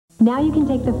Now you can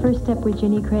take the first step with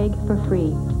Jenny Craig for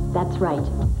free. That's right,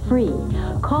 free.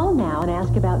 Call now and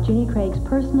ask about Jenny Craig's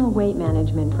personal weight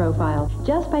management profile.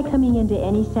 Just by coming into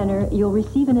any center, you'll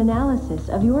receive an analysis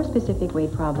of your specific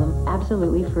weight problem,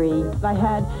 absolutely free. I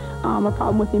had a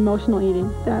problem with emotional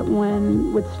eating, that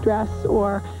when with stress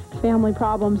or family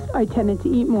problems, I tended to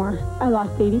eat more. I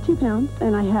lost 82 pounds,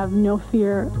 and I have no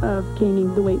fear of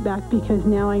gaining the weight back because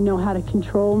now I know how to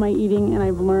control my eating, and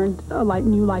I've learned a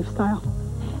new lifestyle.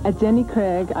 At Jenny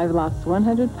Craig, I've lost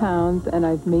 100 pounds, and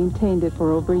I've maintained it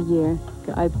for over a year.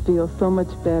 I feel so much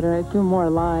better. I feel more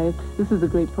alive. This is a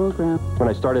great program. When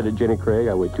I started at Jenny Craig,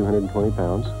 I weighed 220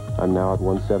 pounds. I'm now at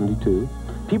 172.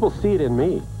 People see it in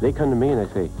me. They come to me and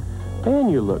they say, "Man,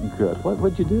 you look good.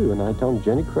 What'd you do?" And I tell them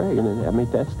Jenny Craig, and I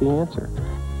mean, that's the answer.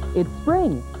 It's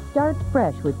spring. Start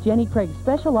fresh with Jenny Craig's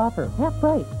special offer, half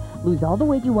price. Lose all the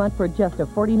weight you want for just a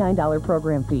 $49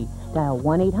 program fee. Dial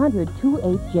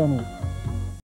 1-800-28-JENNY.